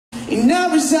And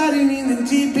now residing in the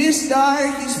deepest,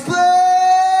 darkest place.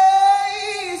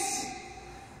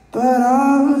 But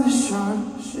all the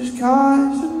sharks just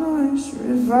cause a noise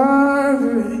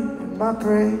reverberating in my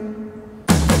brain.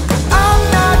 I'm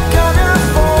not gonna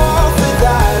fall for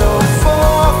that, or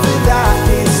fall for that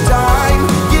this time.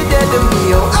 You're dead to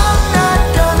me, oh, I'm not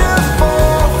gonna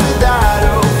fall for that,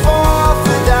 or fall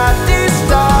for that this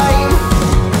time.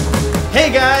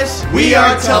 Hey guys, we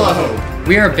are Telehope.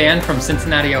 We are a band from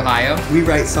Cincinnati, Ohio. We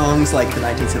write songs like the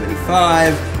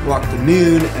 1975, Rock the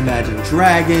Moon, Imagine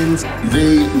Dragons.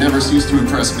 They never cease to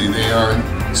impress me. They are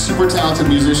super talented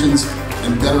musicians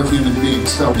and better human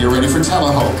beings. So you're ready for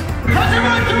Telehope. How's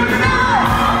everyone doing tonight?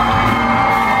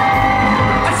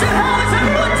 I said, how is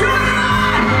everyone doing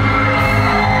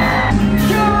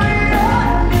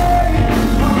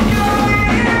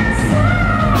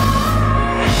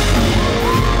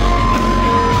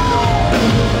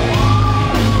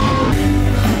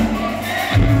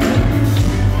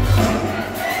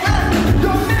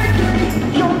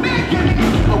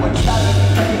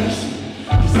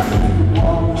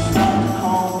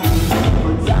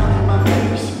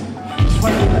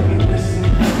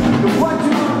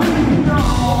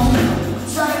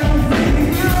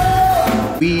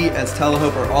We, as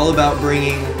Telehope, are all about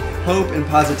bringing hope and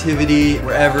positivity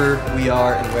wherever we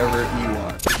are and wherever you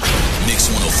are. Mix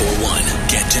 1041,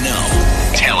 get to know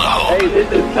Telehope. Hey,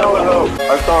 this is Telehope.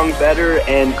 Our song Better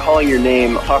and Calling Your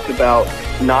Name talks about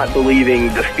not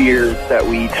believing the fears that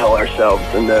we tell ourselves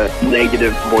and the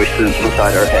negative voices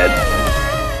inside our head.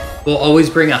 We'll always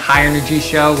bring a high energy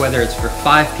show, whether it's for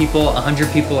 5 people,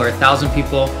 100 people, or 1,000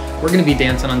 people. We're gonna be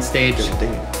dancing on stage.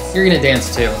 You're gonna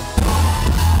dance too.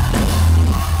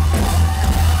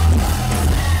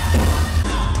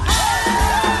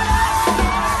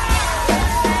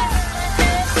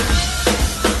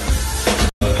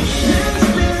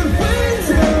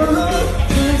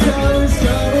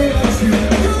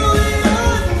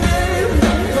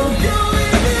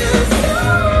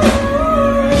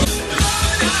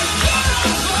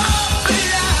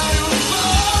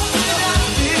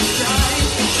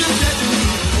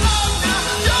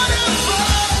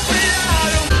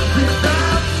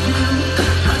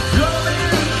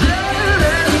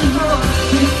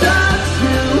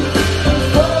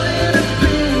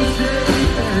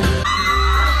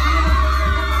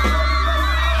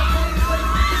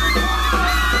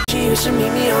 used to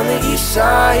meet me on the east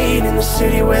side, in the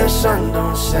city where the sun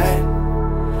don't set.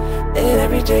 And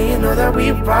every day you know that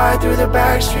we ride through the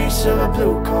back streets of a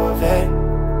blue Corvette.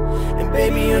 And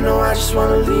baby, you know I just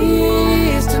wanna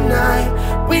leave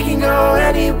tonight. We can go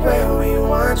anywhere we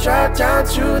want, drive down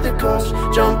to the coast,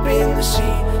 jump in the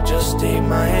sea. Just take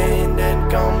my hand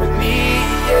and come with me,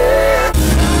 yeah.